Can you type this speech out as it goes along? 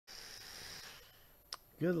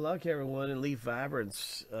Good luck, everyone, in Leaf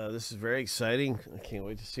Vibrance. This is very exciting. I can't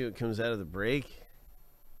wait to see what comes out of the break.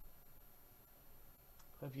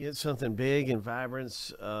 Hope you hit something big in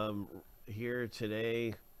Vibrance here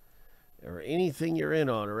today, or anything you're in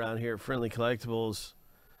on around here at Friendly Collectibles.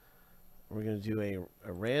 We're going to do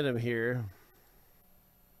a random here,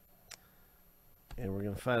 and we're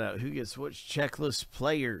going to find out who gets which checklist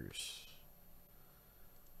players.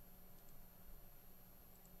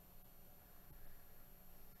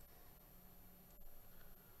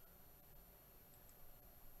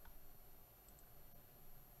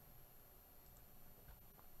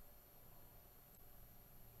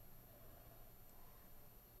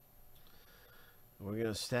 We're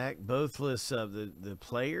going to stack both lists up, the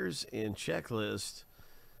players and checklist,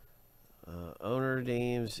 owner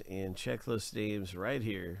names and checklist names right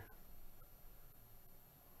here.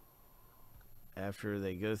 After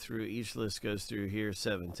they go through, each list goes through here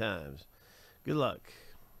 7 times. Good luck.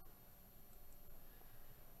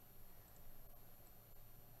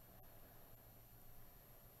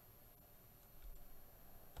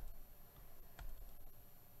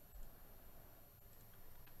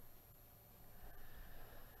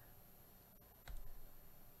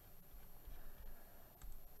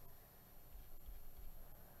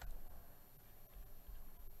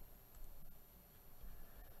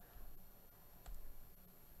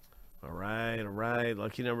 All right,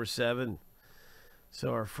 lucky number 7.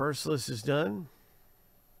 So our first list is done.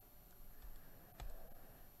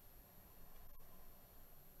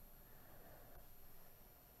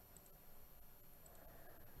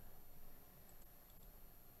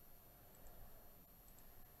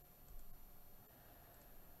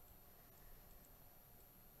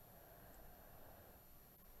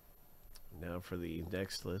 Now for the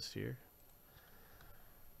next list here.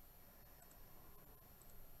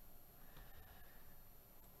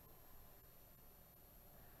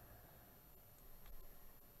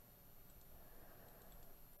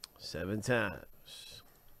 Seven times.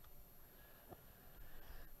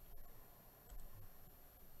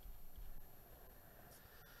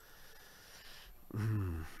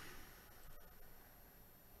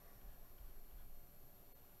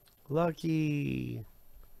 Lucky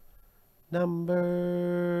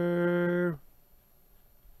number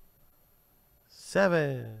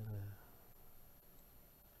 7.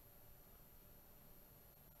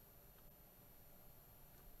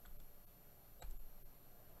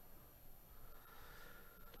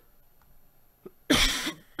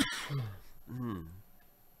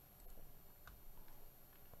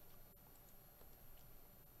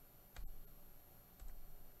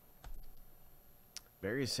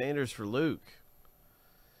 Barry Sanders for Luke.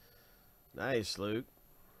 Nice, Luke.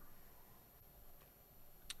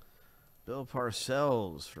 Bill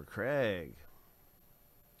Parcells for Craig.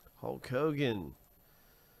 Hulk Hogan.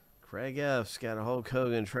 Craig F's got a Hulk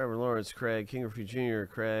Hogan. Trevor Lawrence, Craig. King Griffey Jr.,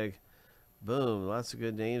 Craig. Boom. Lots of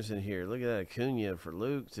good names in here. Look at that. Acuna for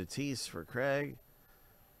Luke. Tatis for Craig.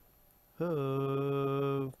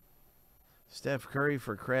 Oh. Steph Curry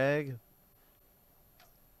for Craig.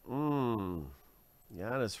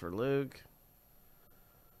 Giannis for Luke.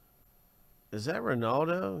 Is that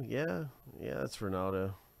Ronaldo? Yeah. Yeah, that's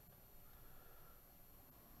Ronaldo.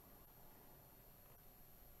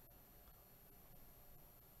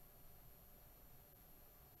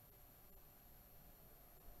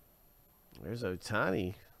 There's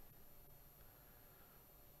Ohtani.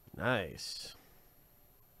 Nice.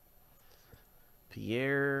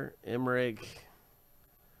 Pierre Emmerich.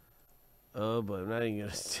 Oh, but I'm not even going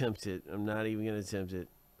to attempt it. I'm not even going to attempt it.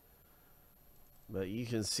 But you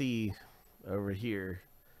can see over here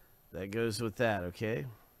that goes with that, okay?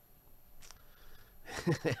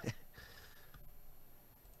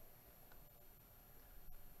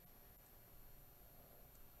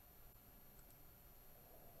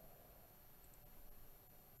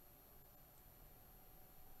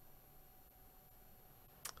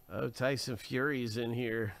 Oh, Tyson Fury's in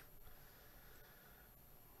here.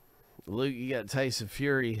 Luke, you got Tyson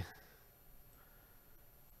Fury.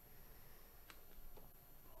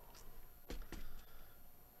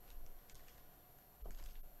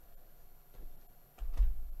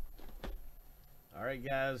 All right,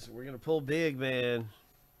 guys, we're going to pull big, man.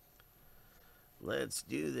 Let's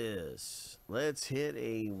do this. Let's hit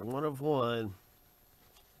a 1 of 1.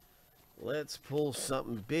 Let's pull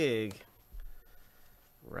something big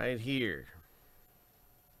right here.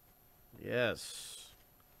 Yes.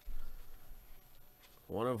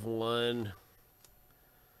 1 of 1.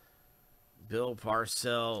 Bill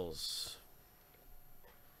Parcells.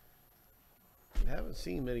 I haven't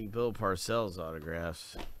seen many Bill Parcells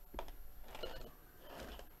autographs.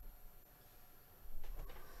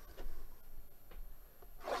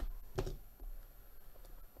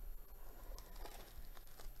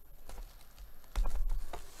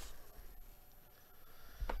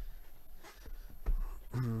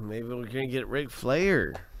 Maybe we're going to get Ric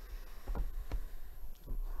Flair.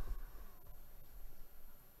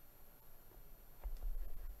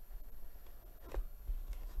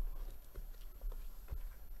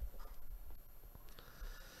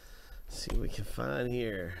 See what we can find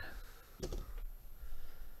here.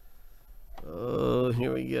 Oh,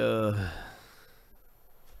 here we go.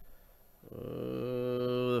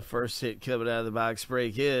 Oh, the first hit coming out of the box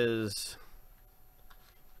break is...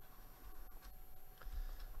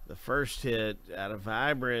 The first hit out of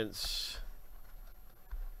Vibrance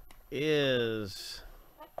is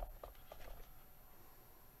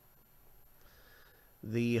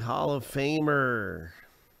the Hall of Famer.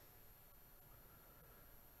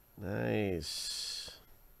 Nice.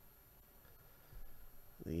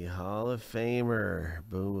 The Hall of Famer.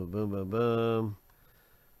 Boom, boom, boom, boom, boom.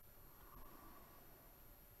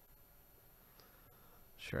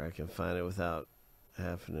 Sure, I can find it without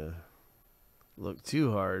having to look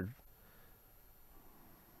too hard.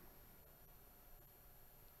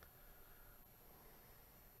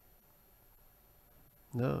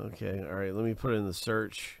 No, okay. All right, let me put it in the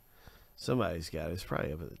search. Somebody's got it. It's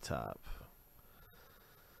probably up at the top.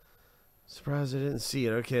 Surprised I didn't see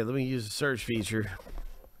it. Okay, let me use the search feature.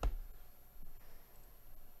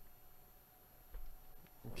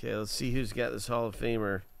 Okay, let's see who's got this Hall of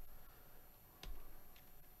Famer.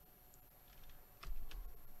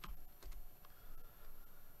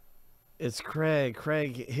 It's Craig.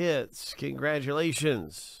 Craig hits.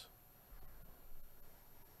 Congratulations.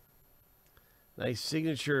 Nice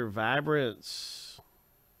signature. Vibrance.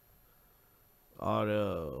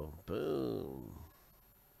 Auto. Boom.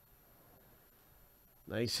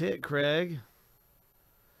 Nice hit, Craig.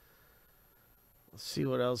 Let's see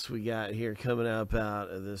what else we got here coming up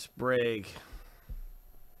out of this break.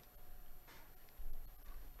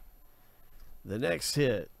 The next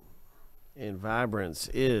hit in Vibrance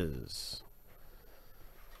is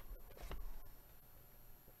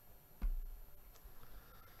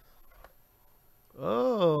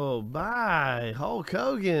bye Hulk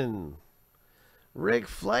Hogan, Ric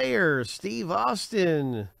Flair, Steve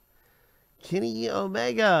Austin, Kenny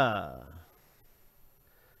Omega.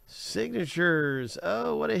 Signatures.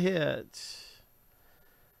 Oh, what a hit.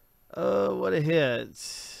 Oh, what a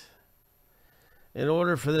hit. In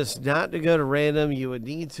order for this not to go to random, you would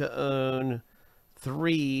need to own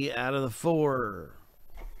 3 out of the 4.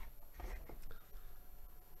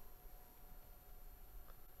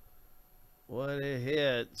 What a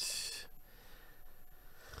hit.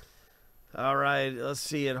 All right, let's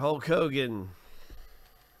see it. Hulk Hogan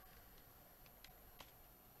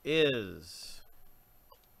is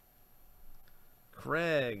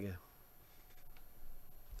Craig.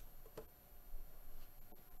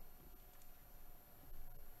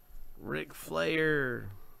 Ric Flair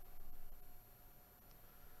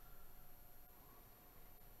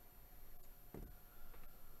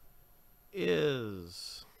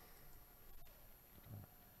is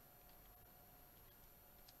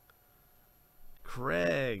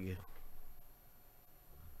Craig.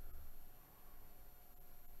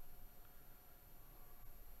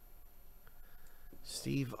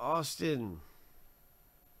 Steve Austin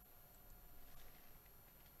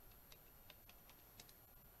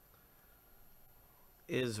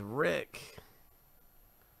is Rick.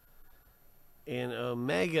 And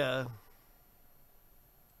Omega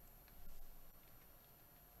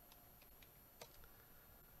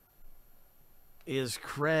is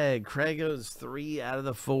Craig. Craig goes 3 out of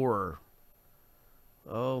the 4.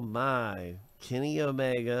 Oh my. Kenny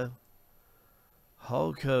Omega,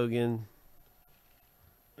 Hulk Hogan,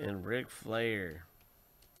 and Ric Flair.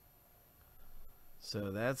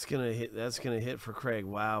 So that's gonna hit for Craig.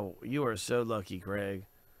 Wow, you are so lucky, Craig.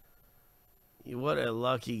 What a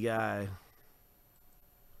lucky guy.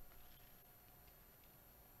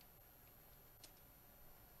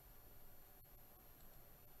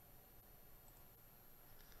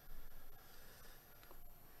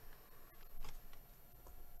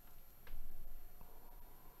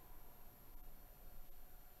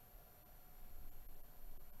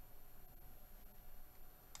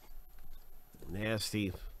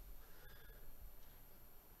 Nasty.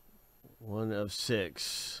 1 of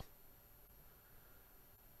 6.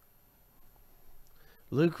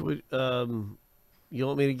 Luke, would you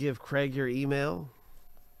want me to give Craig your email?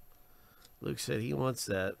 Luke said he wants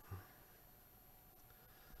that.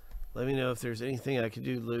 Let me know if there's anything I can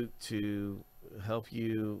do, Luke, to help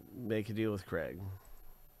you make a deal with Craig.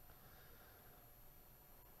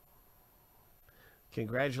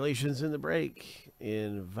 Congratulations in the break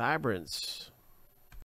in Vibrance.